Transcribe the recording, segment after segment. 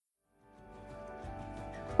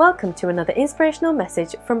Welcome to another inspirational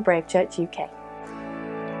message from Brave Church UK.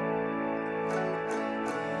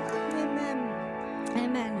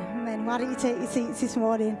 Amen. Why don't you take your seats this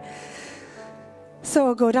morning?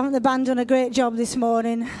 So good. Haven't the band done a great job this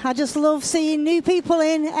morning? I just love seeing new people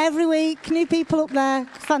in every week, new people up there.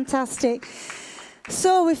 Fantastic.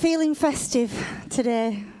 So we're feeling festive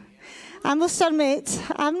today. I must admit,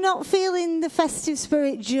 I'm not feeling the festive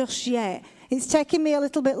spirit just yet. It's taking me a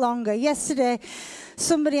little bit longer. Yesterday,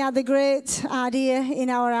 somebody had the great idea in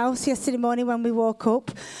our house yesterday morning when we woke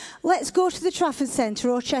up. Let's go to the Trafford Centre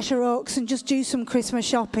or Cheshire Oaks and just do some Christmas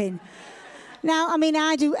shopping. Now,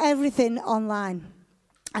 I do everything online.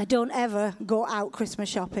 I don't ever go out Christmas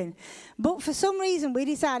shopping. But for some reason, we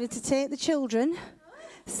decided to take the children,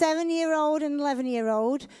 7-year-old and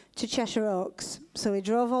 11-year-old, to Cheshire Oaks. So we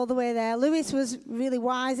drove all the way there. Lewis was really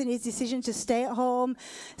wise in his decision to stay at home,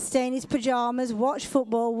 stay in his pyjamas, watch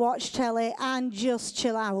football, watch telly, and just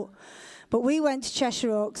chill out. But we went to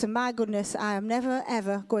Cheshire Oaks, and my goodness, I am never,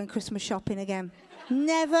 ever going Christmas shopping again.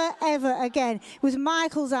 Never, ever again. It was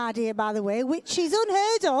Michael's idea, by the way, which is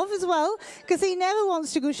unheard of as well, because he never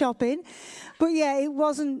wants to go shopping. But yeah, it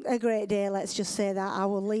wasn't a great day, let's just say that. I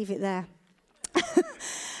will leave it there.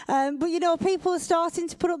 But people are starting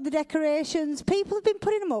to put up the decorations. People have been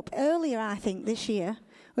putting them up earlier, I think, this year.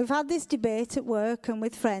 We've had this debate at work and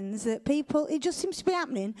with friends that it just seems to be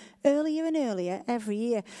happening earlier and earlier every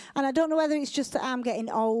year. And I don't know whether it's just that I'm getting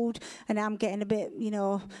old and I'm getting a bit,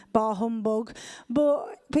 bar humbug.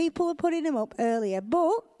 But people are putting them up earlier.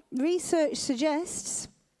 But research suggests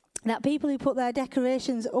that people who put their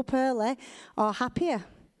decorations up early are happier.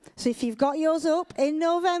 So if you've got yours up in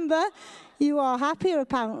November, you are happier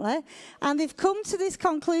apparently. And they've come to this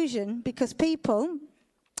conclusion because people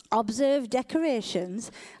observe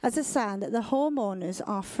decorations as a sign that the homeowners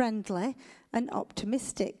are friendly and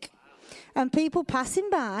optimistic. And people passing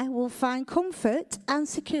by will find comfort and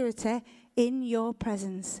security in your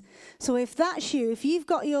presence. So if that's you, if you've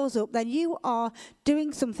got yours up, then you are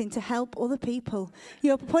doing something to help other people.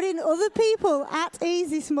 You're putting other people at ease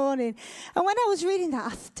this morning. And when I was reading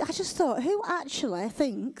that, I just thought, who actually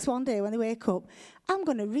thinks one day when they wake up, I'm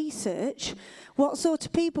going to research what sort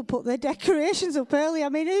of people put their decorations up early?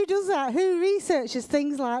 Who does that? Who researches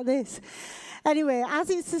things like this? Anyway, as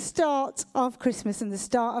it's the start of Christmas and the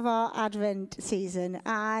start of our Advent season,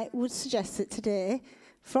 I would suggest that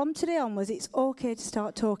from today onwards, it's okay to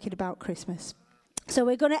start talking about Christmas. So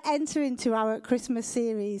we're going to enter into our Christmas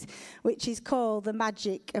series, which is called The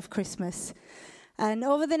Magic of Christmas. And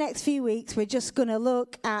over the next few weeks, we're just going to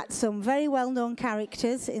look at some very well-known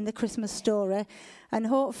characters in the Christmas story and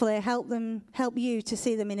hopefully help you to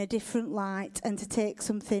see them in a different light and to take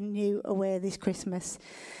something new away this Christmas.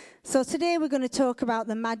 So today we're going to talk about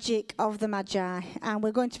the magic of the Magi, and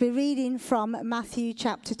we're going to be reading from Matthew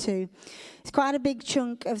chapter 2. It's quite a big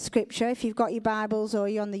chunk of scripture if you've got your Bibles or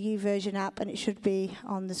you're on the YouVersion app, and it should be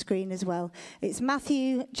on the screen as well. It's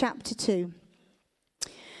Matthew chapter 2.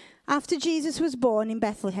 After Jesus was born in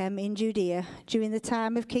Bethlehem in Judea during the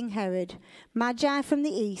time of King Herod, Magi from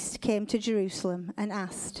the east came to Jerusalem and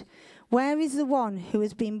asked, "Where is the one who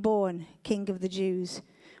has been born, King of the Jews?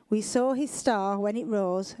 We saw his star when it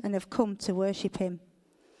rose and have come to worship him."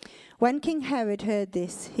 When King Herod heard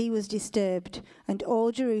this, he was disturbed, and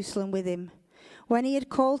all Jerusalem with him. When he had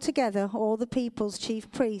called together all the people's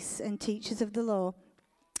chief priests and teachers of the law,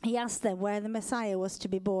 he asked them where the Messiah was to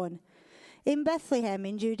be born. "In Bethlehem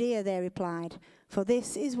in Judea," they replied, "for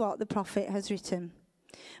this is what the prophet has written.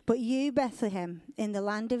 But you, Bethlehem, in the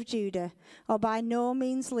land of Judah, are by no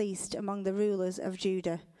means least among the rulers of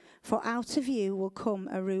Judah. For out of you will come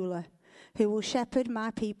a ruler, who will shepherd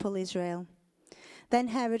my people Israel." Then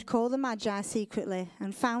Herod called the Magi secretly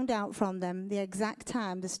and found out from them the exact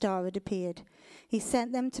time the star had appeared. He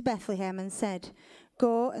sent them to Bethlehem and said,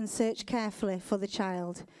 "Go and search carefully for the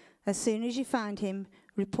child. As soon as you find him,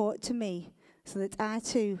 report to me, so that I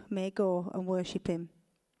too may go and worship him."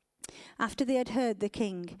 After they had heard the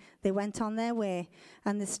king, they went on their way,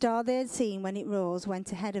 and the star they had seen when it rose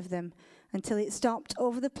went ahead of them, until it stopped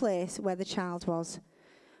over the place where the child was.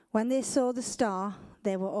 When they saw the star,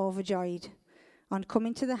 they were overjoyed. On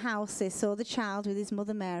coming to the house, they saw the child with his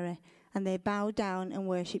mother Mary, and they bowed down and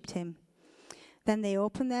worshipped him. Then they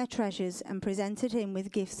opened their treasures and presented him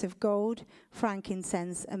with gifts of gold,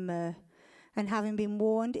 frankincense, and myrrh. And having been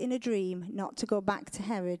warned in a dream not to go back to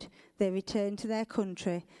Herod, they returned to their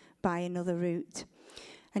country by another route.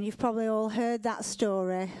 And you've probably all heard that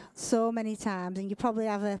story so many times, and you probably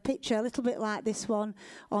have a picture a little bit like this one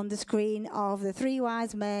on the screen of the 3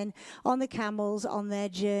 wise men on the camels on their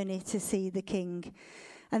journey to see the king.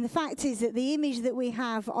 And the fact is that the image that we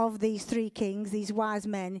have of these three kings, these wise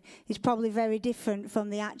men, is probably very different from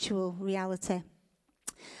the actual reality.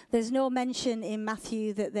 There's no mention in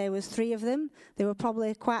Matthew that there was three of them. There were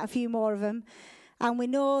probably quite a few more of them. And we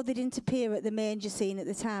know they didn't appear at the manger scene at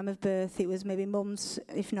the time of birth. It was maybe months,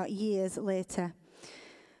 if not years later.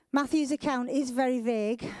 Matthew's account is very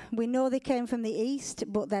vague. We know they came from the east,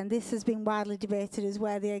 but then this has been widely debated as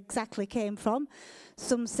where they exactly came from.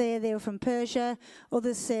 Some say they were from Persia,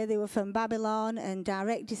 others say they were from Babylon and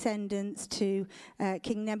direct descendants to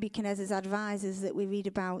King Nebuchadnezzar's advisors that we read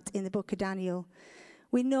about in the book of Daniel.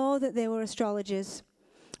 We know that they were astrologers.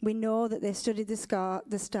 We know that they studied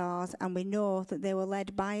the stars, and we know that they were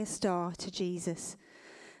led by a star to Jesus.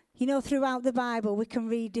 You know, throughout the Bible, we can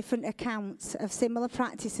read different accounts of similar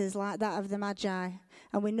practices like that of the Magi.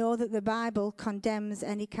 And we know that the Bible condemns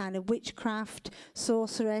any kind of witchcraft,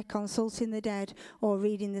 sorcery, consulting the dead, or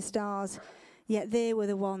reading the stars. Yet they were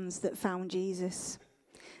the ones that found Jesus.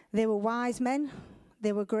 They were wise men.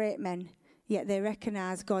 They were great men. Yet they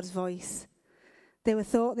recognized God's voice. They were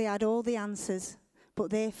thought they had all the answers,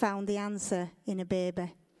 but they found the answer in a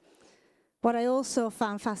baby. What I also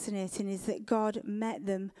found fascinating is that God met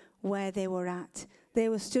them where they were at. They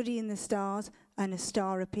were studying the stars and a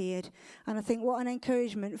star appeared. And I think what an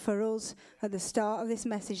encouragement for us at the start of this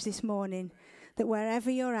message this morning, that wherever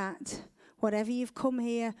you're at, whatever you've come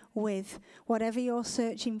here with, whatever you're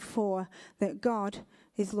searching for, that God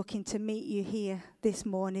is looking to meet you here this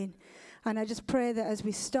morning. And I just pray that as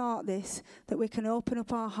we start this, that we can open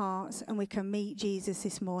up our hearts and we can meet Jesus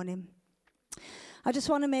this morning. I just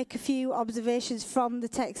want to make a few observations from the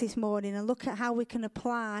text this morning and look at how we can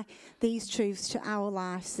apply these truths to our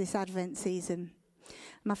lives this Advent season.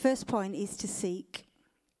 My first point is to seek.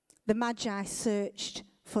 The Magi searched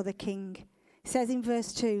for the King. It says in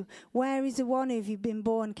verse 2, "Where is the one who you've been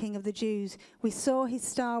born King of the Jews? We saw his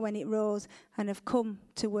star when it rose and have come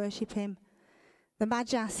to worship him." The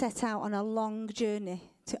Magi set out on a long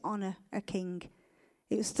journey to honour a king.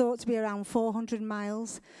 It was thought to be around 400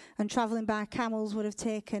 miles, and travelling by camels would have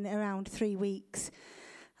taken around 3 weeks.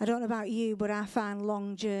 I don't know about you, but I find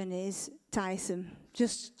long journeys tiresome.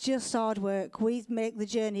 Just hard work. We make the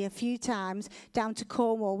journey a few times down to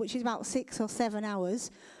Cornwall, which is about 6 or 7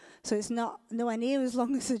 hours. So it's not nowhere near as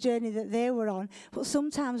long as the journey that they were on. But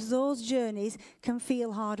sometimes those journeys can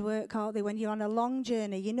feel hard work, can't they? When you're on a long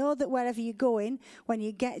journey, you know that wherever you're going, when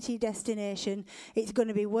you get to your destination, it's going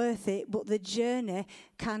to be worth it. But the journey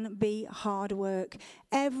can be hard work.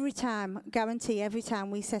 Every time, guarantee, every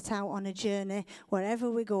time we set out on a journey,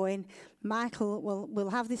 wherever we're going, Michael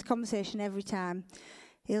will have this conversation every time.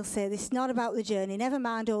 He'll say, "This is not about the journey. Never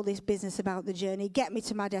mind all this business about the journey. Get me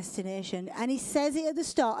to my destination." And he says it at the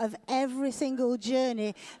start of every single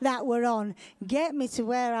journey that we're on. Get me to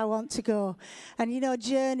where I want to go. And you know,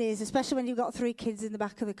 journeys, especially when you've got 3 kids in the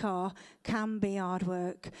back of the car, can be hard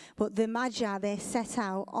work. But the Magi, they set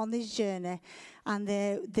out on this journey, and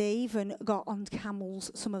they even got on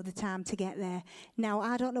camels some of the time to get there. Now,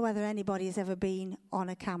 I don't know whether anybody has ever been on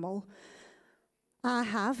a camel. I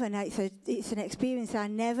have, and it's an experience I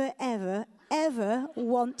never, ever, ever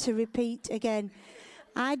want to repeat again.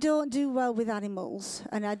 I don't do well with animals,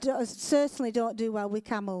 and I certainly don't do well with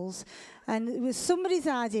camels. And it was somebody's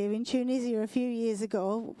idea in Tunisia a few years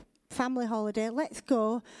ago, family holiday, let's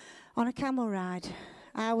go on a camel ride.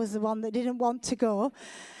 I was the one that didn't want to go,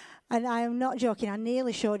 and I am not joking. I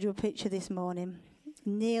nearly showed you a picture this morning.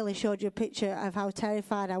 Nearly showed you a picture of how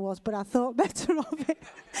terrified I was, but I thought better of it.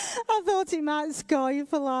 I thought it might scar you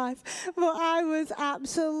for life. But I was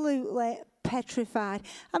absolutely petrified.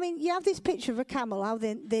 I mean, you have this picture of a camel, how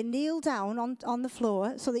they kneel down on the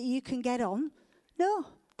floor so that you can get on. No,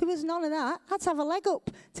 there was none of that. I had to have a leg up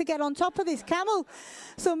to get on top of this camel.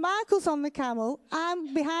 So Michael's on the camel.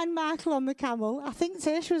 I'm behind Michael on the camel. I think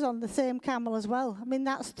Tasha was on the same camel as well. I mean,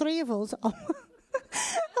 that's 3 of us on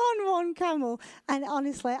one camel. And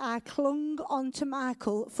honestly, I clung onto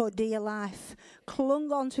Michael for dear life.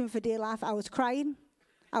 Clung onto him for dear life. I was crying.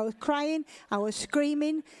 I was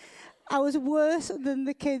screaming. I was worse than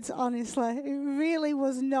the kids, honestly. It really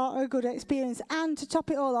was not a good experience. And to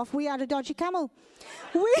top it all off, we had a dodgy camel.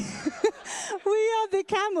 We had the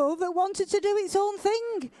camel that wanted to do its own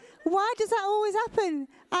thing. Why does that always happen?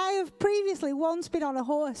 I have previously once been on a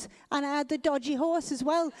horse, and I had the dodgy horse as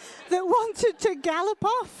well that wanted to gallop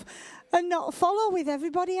off and not follow with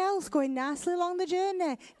everybody else going nicely along the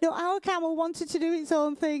journey. No, our camel wanted to do its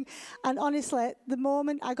own thing. And honestly, the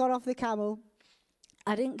moment I got off the camel,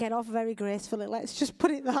 I didn't get off very gracefully, let's just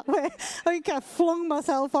put it that way. I think I flung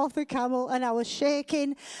myself off the camel and I was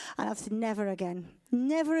shaking, and I've said, never again.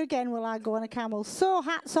 Never again will I go on a camel. So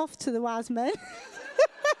hats off to the wise men.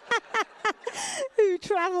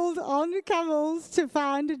 travelled on camels to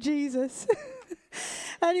find Jesus.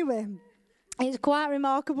 Anyway, it's quite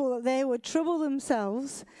remarkable that they would trouble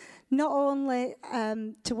themselves not only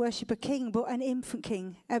to worship a king, but an infant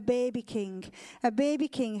king, a baby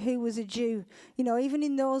king who was a Jew. You know, even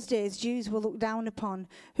in those days, Jews were looked down upon.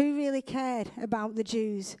 Who really cared about the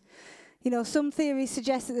Jews? You know, some theories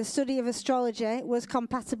suggest that the study of astrology was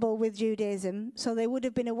compatible with Judaism, so they would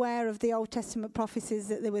have been aware of the Old Testament prophecies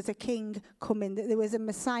that there was a king coming, that there was a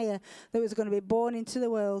Messiah that was going to be born into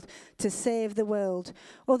the world to save the world.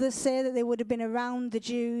 Others say that they would have been around the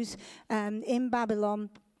Jews in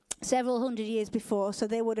Babylon several hundred years before, so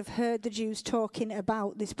they would have heard the Jews talking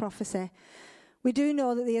about this prophecy. We do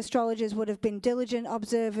know that the astrologers would have been diligent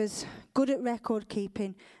observers, good at record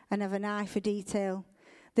keeping, and have an eye for detail.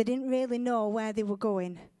 They didn't really know where they were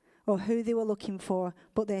going or who they were looking for,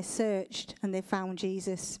 but they searched and they found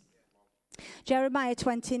Jesus. Jeremiah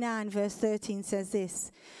 29 verse 13 says this,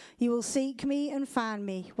 "You will seek me and find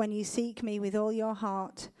me when you seek me with all your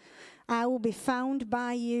heart. I will be found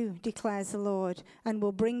by you, declares the Lord, and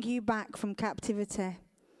will bring you back from captivity."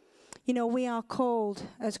 You know, we are called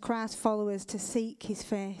as Christ followers to seek his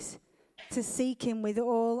face, to seek him with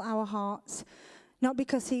all our hearts, not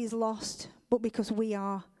because he's lost, but because we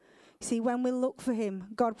are. See, when we look for him,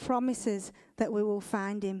 God promises that we will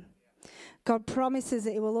find him. God promises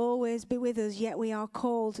that he will always be with us, yet we are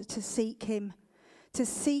called to seek him. To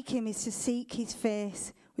seek him is to seek his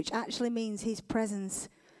face, which actually means his presence.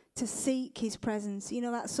 To seek his presence. You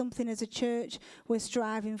know, that's something as a church we're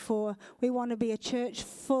striving for. We want to be a church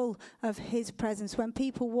full of his presence. When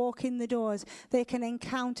people walk in the doors, they can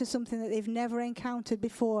encounter something that they've never encountered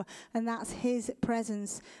before, and that's his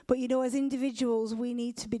presence. But you know, as individuals, we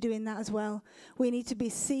need to be doing that as well. We need to be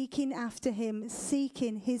seeking after him,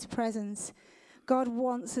 seeking his presence. God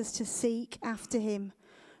wants us to seek after him,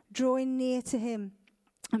 drawing near to him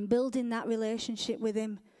and building that relationship with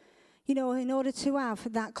him. You know, in order to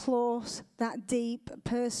have that close, that deep,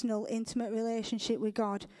 personal, intimate relationship with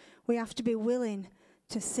God, we have to be willing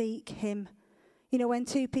to seek him. You know, when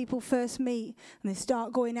two people first meet and they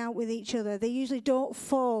start going out with each other, they usually don't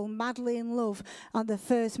fall madly in love on the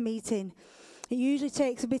first meeting. It usually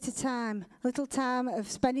takes a bit of time, a little time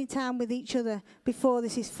of spending time with each other before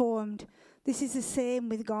this is formed. This is the same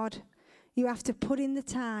with God. You have to put in the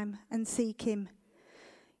time and seek him.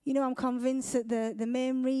 You know, I'm convinced that the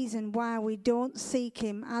main reason why we don't seek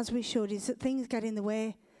him as we should is that things get in the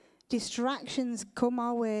way. Distractions come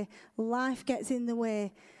our way. Life gets in the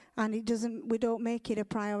way, and we don't make it a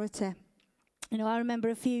priority. You know, I remember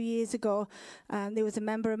a few years ago, there was a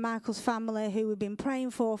member of Michael's family who we'd been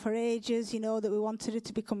praying for ages, you know, that we wanted her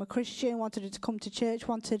to become a Christian, wanted her to come to church,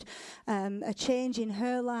 wanted a change in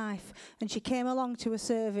her life. And she came along to a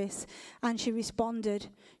service and she responded.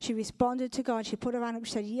 She responded to God. She put her hand up.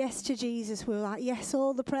 She said, yes to Jesus. We were like, yes,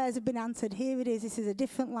 all the prayers have been answered. Here it is. This is a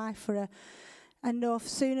different life for her. And no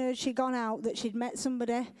sooner had she gone out that she'd met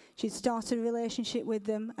somebody, she'd started a relationship with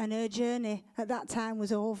them, and her journey at that time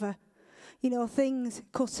was over. You know, things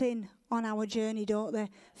cut in on our journey, don't they?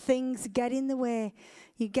 Things get in the way.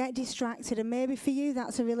 You get distracted. And maybe for you,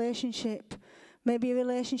 that's a relationship. Maybe a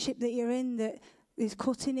relationship that you're in that is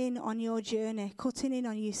cutting in on your journey, cutting in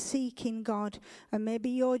on you seeking God. And maybe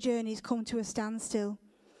your journey's come to a standstill.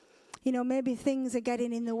 You know, maybe things are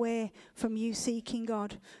getting in the way from you seeking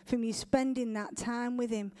God, from you spending that time with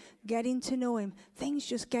him, getting to know him. Things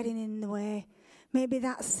just getting in the way. Maybe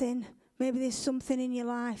that's sin. Maybe there's something in your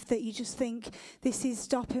life that you just think, this is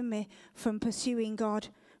stopping me from pursuing God.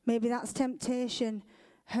 Maybe that's temptation,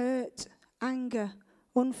 hurt, anger,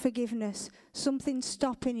 unforgiveness, something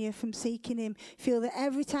stopping you from seeking him. Feel that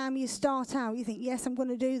every time you start out, you think, yes, I'm going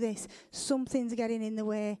to do this. Something's getting in the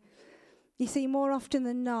way. You see, more often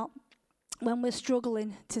than not, when we're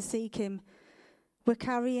struggling to seek him, we're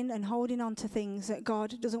carrying and holding on to things that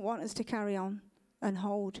God doesn't want us to carry on and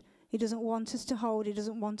hold. He doesn't want us to hold. He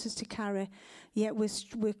doesn't want us to carry. Yet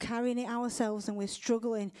we're carrying it ourselves, and we're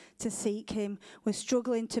struggling to seek him. We're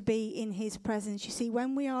struggling to be in his presence. You see,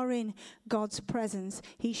 when we are in God's presence,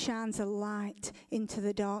 he shines a light into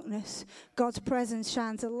the darkness. God's presence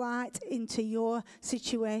shines a light into your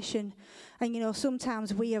situation. And, you know,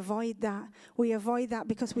 sometimes we avoid that. We avoid that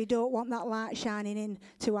because we don't want that light shining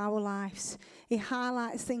into our lives. It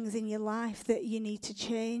highlights things in your life that you need to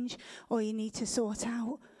change or you need to sort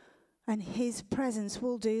out. and his presence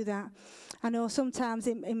will do that. I know sometimes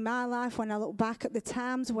in my life, when I look back at the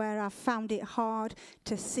times where I've found it hard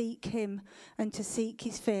to seek him and to seek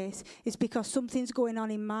his face, it's because something's going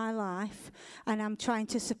on in my life and I'm trying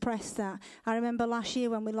to suppress that. I remember last year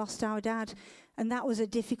when we lost our dad, and that was a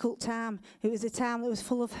difficult time. It was a time that was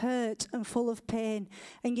full of hurt and full of pain.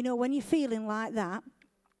 And you know, when you're feeling like that,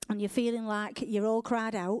 and you're feeling like you're all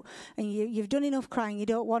cried out, and you've done enough crying, you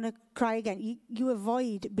don't want to cry again, you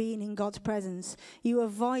avoid being in God's presence. You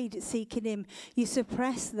avoid seeking him. You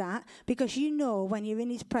suppress that because you know when you're in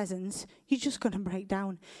his presence, you're just going to break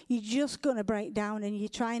down. You're just going to break down, and you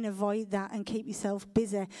try and avoid that and keep yourself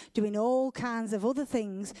busy doing all kinds of other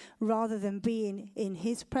things rather than being in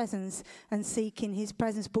his presence and seeking his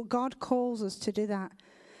presence. But God calls us to do that.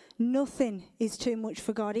 Nothing is too much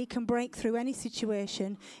for God. He can break through any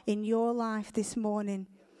situation in your life this morning.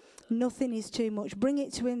 Nothing is too much. Bring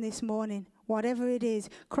it to him this morning. Whatever it is,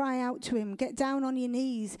 cry out to him. Get down on your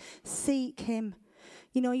knees. Seek him.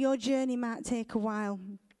 You know, your journey might take a while.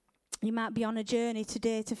 You might be on a journey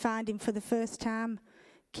today to find him for the first time.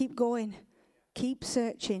 Keep going. Keep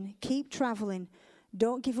searching. Keep traveling.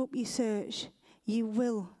 Don't give up your search. You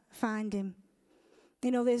will find him.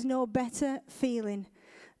 You know, there's no better feeling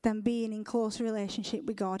than being in close relationship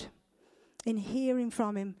with God, in hearing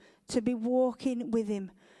from him, to be walking with him.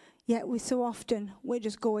 Yet we're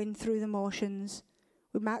just going through the motions.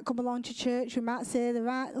 We might come along to church, we might say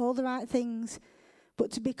all the right things, but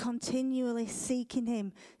to be continually seeking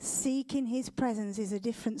him, seeking his presence is a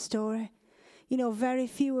different story. You know, very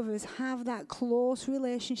few of us have that close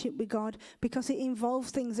relationship with God because it involves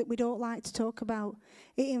things that we don't like to talk about.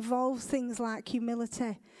 It involves things like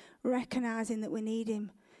humility, recognizing that we need him,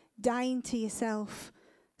 dying to yourself,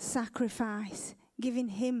 sacrifice, giving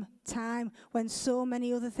him time when so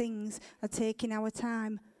many other things are taking our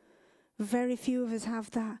time. Very few of us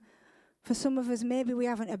have that. For some of us, maybe we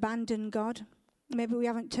haven't abandoned God. Maybe we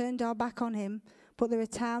haven't turned our back on him, but there are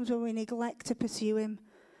times when we neglect to pursue him.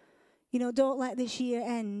 You know, don't let this year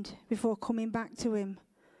end before coming back to him.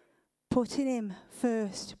 Putting him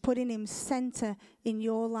first, putting him center in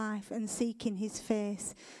your life and seeking his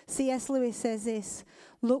face. C.S. Lewis says this: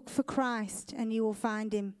 look for Christ and you will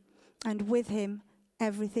find him, and with him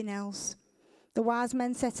everything else. The wise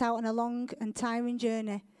men set out on a long and tiring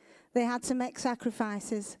journey. They had to make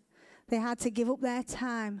sacrifices. They had to give up their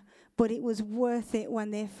time, but it was worth it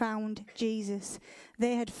when they found Jesus.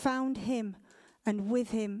 They had found him, and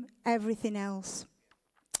with him everything else.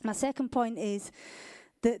 My second point is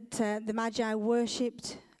that the Magi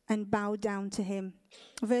worshipped and bowed down to him.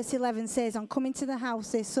 Verse 11 says, on coming to the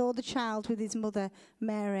house, they saw the child with his mother,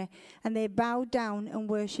 Mary, and they bowed down and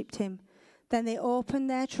worshipped him. Then they opened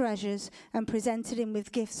their treasures and presented him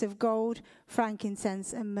with gifts of gold,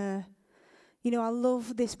 frankincense, and myrrh. You know, I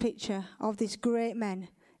love this picture of these great men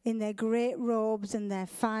in their great robes and their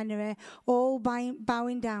finery, all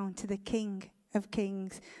bowing down to the King of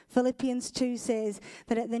Kings. Philippians 2 says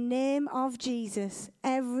that at the name of Jesus,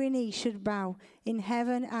 every knee should bow in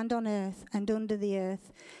heaven and on earth and under the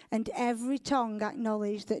earth, and every tongue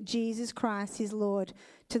acknowledge that Jesus Christ is Lord,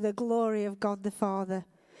 to the glory of God the Father.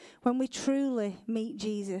 When we truly meet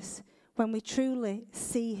Jesus, when we truly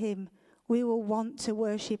see him, we will want to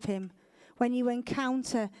worship him. When you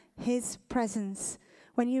encounter his presence,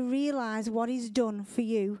 when you realize what he's done for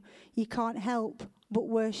you, you can't help but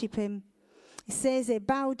worship him. It says they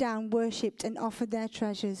bowed down, worshipped, and offered their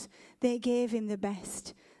treasures. They gave him the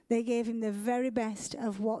best. They gave him the very best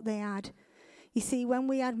of what they had. You see, when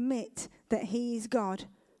we admit that he is God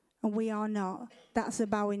and we are not, that's the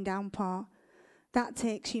bowing down part. That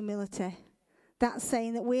takes humility. That's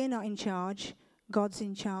saying that we're not in charge, God's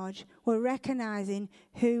in charge. We're recognizing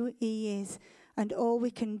who he is, and all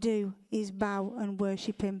we can do is bow and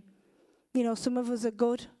worship him. You know, some of us are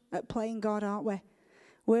good at playing God, aren't we?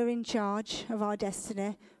 We're in charge of our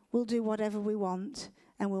destiny. We'll do whatever we want,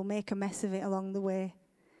 and we'll make a mess of it along the way.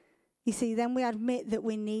 You see, then we admit that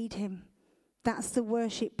we need him. That's the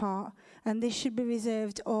worship part, and this should be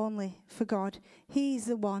reserved only for God. He's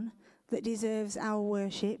the one that deserves our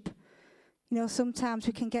worship. You know, sometimes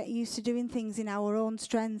we can get used to doing things in our own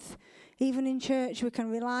strength. Even in church, we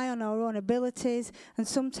can rely on our own abilities, and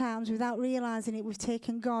sometimes, without realizing it, we've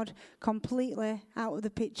taken God completely out of the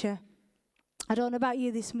picture. I don't know about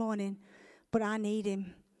you this morning, but I need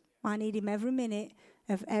him. I need him every minute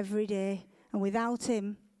of every day, and without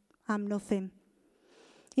him, I'm nothing.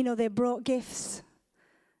 You know, they brought gifts.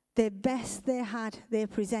 The best they had, they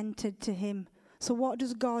presented to him. So what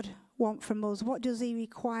does God want from us? What does he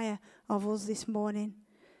require of us this morning?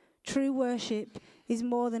 True worship is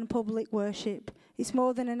more than public worship. It's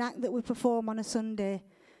more than an act that we perform on a Sunday.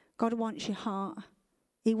 God wants your heart.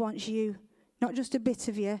 He wants you, not just a bit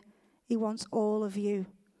of you. He wants all of you.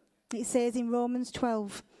 It says in Romans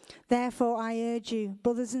 12, therefore I urge you,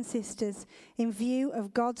 brothers and sisters, in view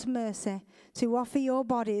of God's mercy, to offer your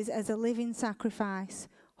bodies as a living sacrifice,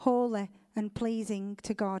 holy and pleasing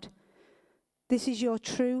to God. This is your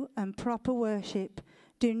true and proper worship.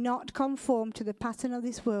 Do not conform to the pattern of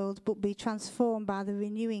this world, but be transformed by the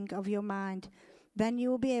renewing of your mind. Then you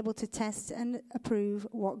will be able to test and approve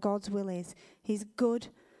what God's will is, his good,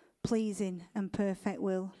 pleasing and perfect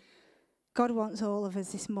will. God wants all of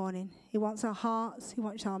us this morning. He wants our hearts, he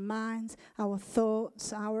wants our minds, our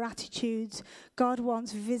thoughts, our attitudes. God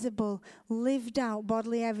wants visible, lived out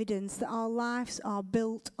bodily evidence that our lives are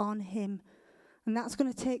built on him. And that's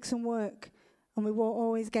going to take some work, and we won't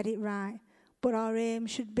always get it right. But our aim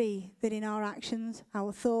should be that in our actions,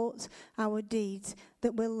 our thoughts, our deeds,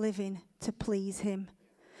 that we're living to please him.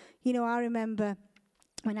 You know, I remember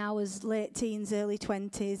when I was late teens, early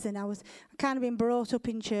 20s, and I kind of been brought up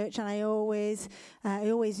in church, and I always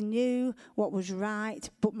knew what was right,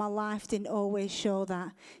 but my life didn't always show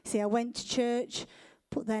that. See, I went to church,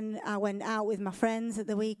 but then I went out with my friends at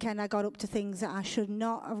the weekend. I got up to things that I should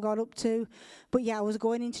not have got up to. But yeah, I was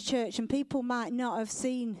going into church, and people might not have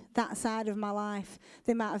seen that side of my life.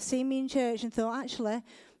 They might have seen me in church and thought, actually,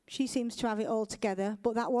 she seems to have it all together,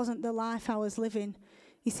 but that wasn't the life I was living.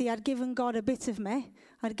 You see, I'd given God a bit of me.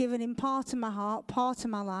 I'd given him part of my heart, part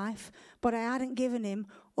of my life, but I hadn't given him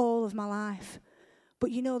all of my life.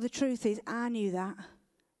 But you know, the truth is, I knew that.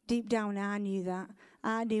 Deep down, I knew that.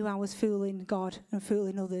 I knew I was fooling God and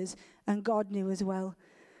fooling others, and God knew as well.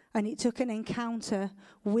 And it took an encounter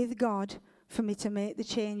with God for me to make the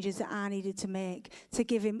changes that I needed to make, to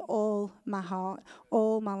give him all my heart,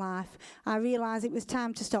 all my life. I realised it was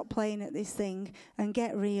time to stop playing at this thing and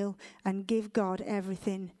get real and give God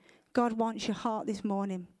everything. God wants your heart this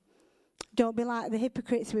morning. Don't be like the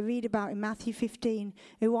hypocrites we read about in Matthew 15,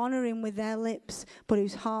 who honour him with their lips, but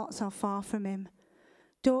whose hearts are far from him.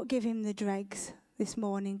 Don't give him the dregs this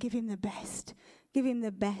morning. Give him the best. Give him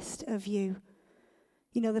the best of you.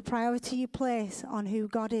 You know, the priority you place on who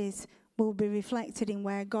God is will be reflected in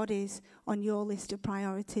where God is on your list of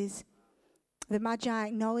priorities. The Magi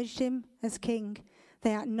acknowledged him as king.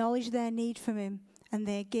 They acknowledged their need from him, and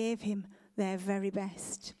they gave him their very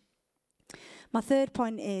best. My third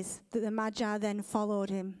point is that the Magi then followed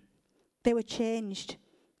him. They were changed.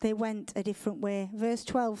 They went a different way. Verse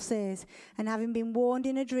 12 says, and having been warned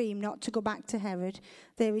in a dream not to go back to Herod,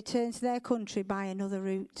 they returned to their country by another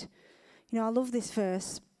route. You know, I love this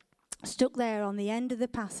verse. Stuck there on the end of the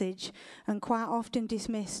passage and quite often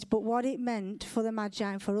dismissed, but what it meant for the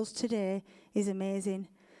Magi and for us today is amazing.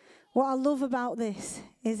 What I love about this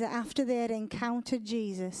is that after they had encountered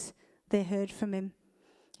Jesus, they heard from him.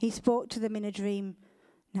 He spoke to them in a dream.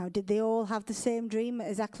 Now, did they all have the same dream at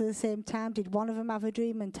exactly the same time? Did one of them have a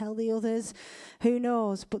dream and tell the others? Who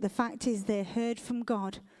knows? But the fact is they heard from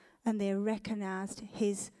God and they recognized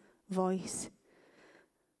his voice.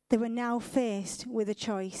 They were now faced with a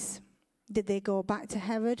choice. Did they go back to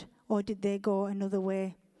Herod or did they go another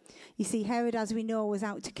way? You see, Herod, as we know, was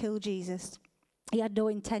out to kill Jesus. He had no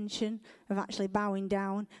intention of actually bowing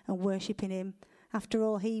down and worshipping him. After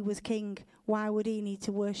all, he was king. Why would he need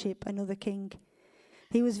to worship another king?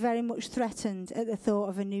 He was very much threatened at the thought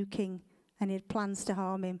of a new king, and he had plans to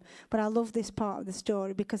harm him. But I love this part of the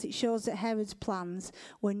story because it shows that Herod's plans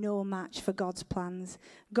were no match for God's plans.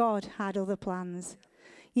 God had other plans.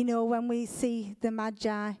 You know, when we see the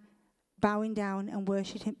Magi bowing down and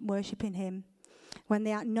worshipping him, when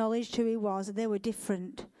they acknowledged who he was, they were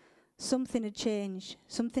different. Something had changed.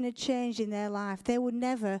 Something had changed in their life. They would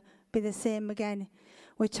never be the same again.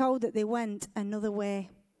 We're told that they went another way.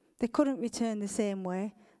 They couldn't return the same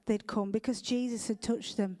way they'd come because Jesus had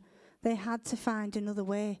touched them. They had to find another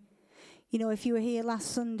way. You know, if you were here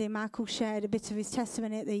last Sunday, Michael shared a bit of his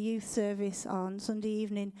testimony at the youth service on Sunday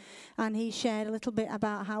evening, and he shared a little bit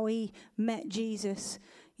about how he met Jesus.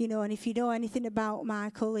 You know, and if you know anything about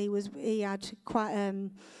Michael, he had quite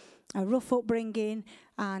a rough upbringing,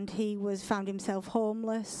 and he found himself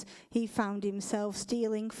homeless. He found himself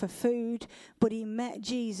stealing for food, but he met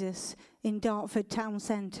Jesus in Dartford town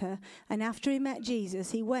centre, and after he met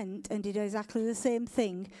Jesus, he went and did exactly the same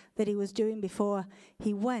thing that he was doing before.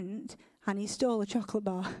 He went and he stole a chocolate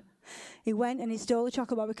bar. He went and he stole a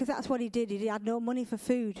chocolate bar because that's what he did. He had no money for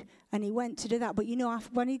food, and he went to do that. But you know,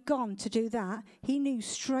 when he'd gone to do that, he knew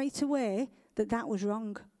straight away that was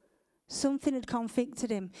wrong. Something had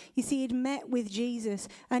convicted him. You see, he'd met with Jesus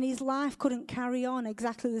and his life couldn't carry on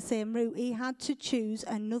exactly the same route. He had to choose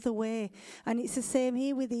another way. And it's the same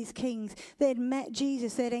here with these kings. They'd met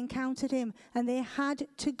Jesus, they'd encountered him, and they had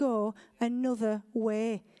to go another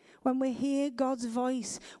way. When we hear God's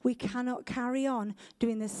voice, we cannot carry on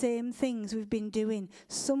doing the same things we've been doing.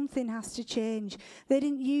 Something has to change. They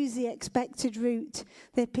didn't use the expected route.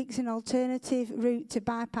 They picked an alternative route to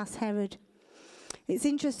bypass Herod. It's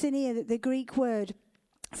interesting here that the Greek word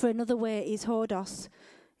for another way is hodos.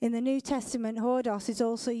 In the New Testament, hodos is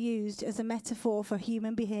also used as a metaphor for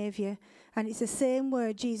human behaviour, and it's the same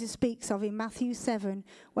word Jesus speaks of in Matthew 7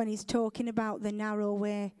 when he's talking about the narrow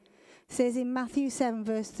way. It says in Matthew 7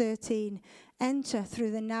 verse 13, "Enter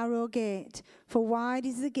through the narrow gate, for wide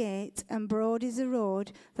is the gate and broad is the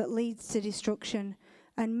road that leads to destruction,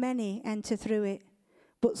 and many enter through it.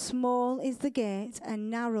 But small is the gate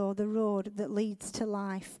and narrow the road that leads to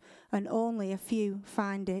life, and only a few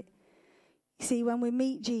find it." You see, when we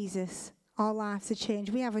meet Jesus, our lives are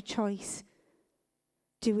changed. We have a choice.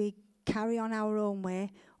 Do we carry on our own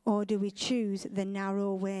way, or do we choose the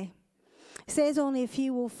narrow way? It says only a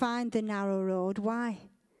few will find the narrow road. Why?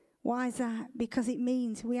 Why is that? Because it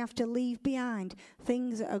means we have to leave behind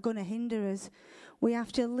things that are going to hinder us. We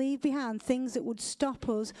have to leave behind things that would stop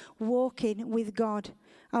us walking with God.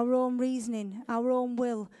 Our own reasoning, our own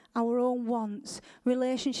will, our own wants,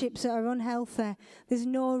 relationships that are unhealthy. There's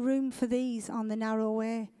no room for these on the narrow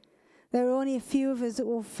way. There are only a few of us that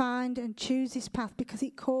will find and choose this path because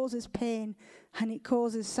it causes pain and it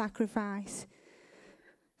causes sacrifice.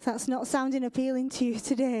 If that's not sounding appealing to you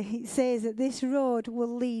today, it says that this road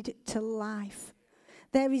will lead to life.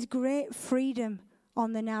 There is great freedom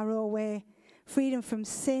on the narrow way. Freedom from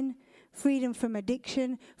sin, freedom from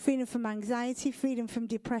addiction, freedom from anxiety, freedom from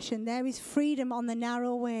depression. There is freedom on the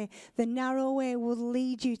narrow way. The narrow way will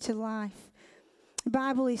lead you to life. The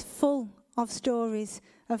Bible is full of stories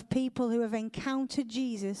of people who have encountered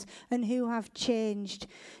Jesus and who have changed.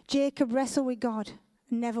 Jacob wrestled with God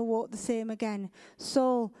and never walked the same again.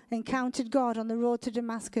 Saul encountered God on the road to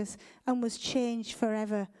Damascus and was changed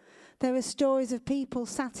forever. There are stories of people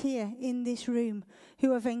sat here in this room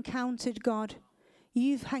who have encountered God.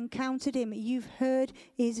 You've encountered him, you've heard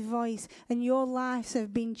his voice, and your lives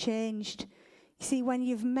have been changed. You see, when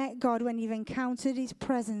you've met God, when you've encountered his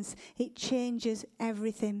presence, it changes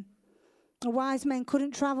everything. The wise men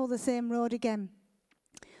couldn't travel the same road again.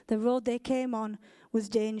 The road they came on was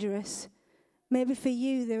dangerous. Maybe for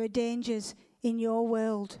you, there are dangers in your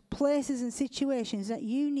world, places and situations that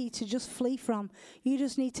you need to just flee from. You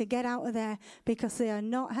just need to get out of there because they are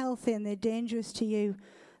not healthy and they're dangerous to you.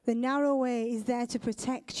 The narrow way is there to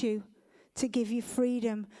protect you, to give you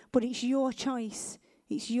freedom, but it's your choice.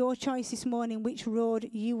 It's your choice this morning which road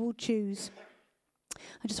you will choose.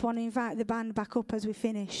 I just want to invite the band back up as we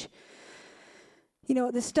finish. You know,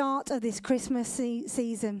 at the start of this Christmas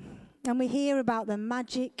season, and we hear about the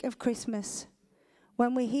magic of Christmas,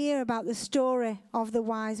 when we hear about the story of the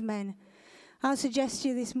wise men, I'll suggest to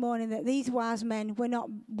you this morning that these wise men were not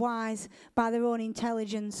wise by their own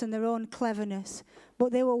intelligence and their own cleverness,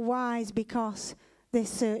 but they were wise because they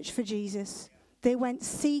searched for Jesus. They went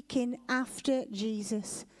seeking after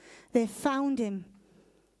Jesus. They found him.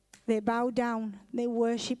 They bowed down. They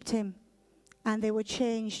worshipped him. And they were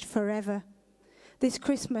changed forever. This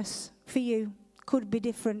Christmas for you could be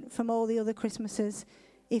different from all the other Christmases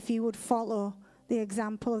if you would follow the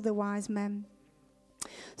example of the wise men.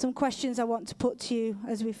 Some questions I want to put to you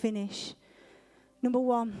as we finish. Number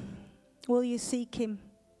one, will you seek him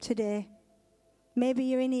today? Maybe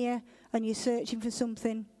you're in here and you're searching for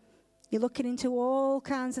something. You're looking into all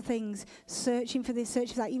kinds of things, searching for this,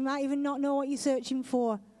 searching for that. You might even not know what you're searching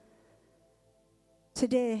for.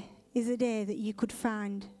 Today is the day that you could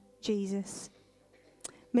find Jesus.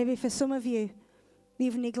 Maybe for some of you,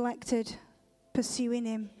 you've neglected pursuing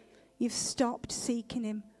him. You've stopped seeking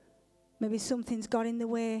him. Maybe something's got in the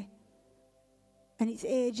way. And it's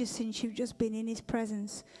ages since you've just been in his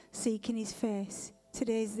presence, seeking his face.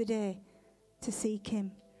 Today's the day to seek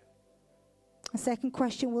him. A second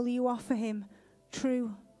question, will you offer him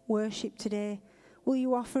true worship today? Will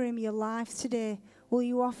you offer him your lives today? Will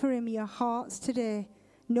you offer him your hearts today?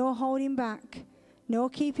 No holding back. No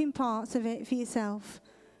keeping parts of it for yourself.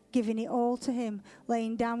 Giving it all to him.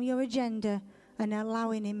 Laying down your agenda and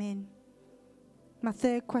allowing him in. My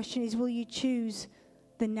third question is, will you choose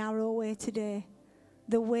the narrow way today?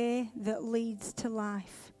 The way that leads to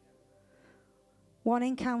life. One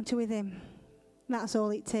encounter with him. That's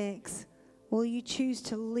all it takes. Will you choose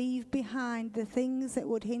to leave behind the things that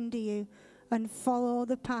would hinder you and follow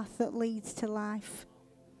the path that leads to life?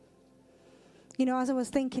 as I was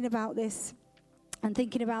thinking about this and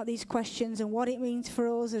thinking about these questions and what it means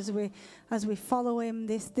for us as we follow him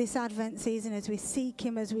this Advent season, as we seek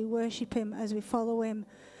him, as we worship him, as we follow him,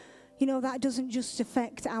 that doesn't just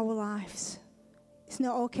affect our lives. It's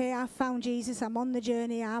not, okay, I've found Jesus, I'm on the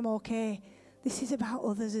journey, I'm okay. This is about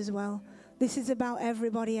others as well. This is about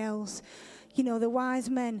everybody else. The wise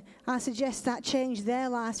men, I suggest that changed their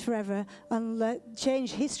lives forever and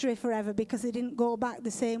changed history forever because they didn't go back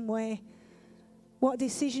the same way. What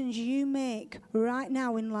decisions you make right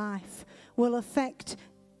now in life will affect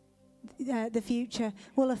the future,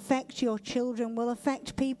 will affect your children, will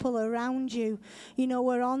affect people around you.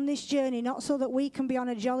 We're on this journey not so that we can be on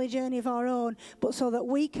a jolly journey of our own, but so that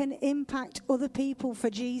we can impact other people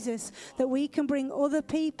for Jesus, that we can bring other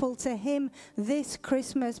people to him this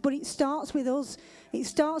Christmas. But it starts with us. It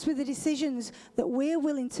starts with the decisions that we're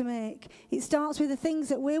willing to make. It starts with the things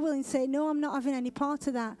that we're willing to say, no, I'm not having any part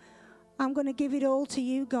of that. I'm going to give it all to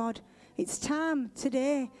you, God. It's time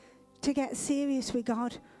today to get serious with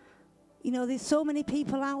God. There's so many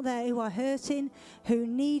people out there who are hurting, who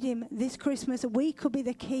need him this Christmas. We could be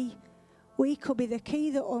the key. We could be the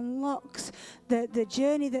key that unlocks the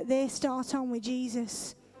journey that they start on with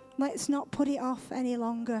Jesus. Let's not put it off any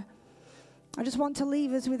longer. I just want to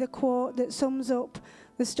leave us with a quote that sums up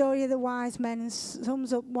the story of the wise men and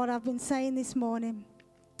sums up what I've been saying this morning.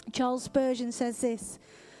 Charles Spurgeon says this: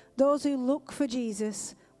 those who look for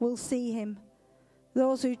Jesus will see him.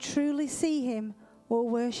 Those who truly see him will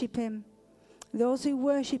worship him. Those who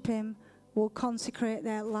worship him will consecrate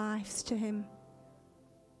their lives to him.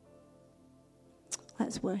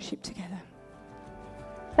 Let's worship together.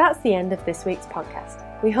 That's the end of this week's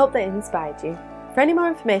podcast. We hope that it inspired you. For any more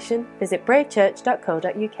information, visit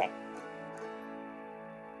bravechurch.co.uk.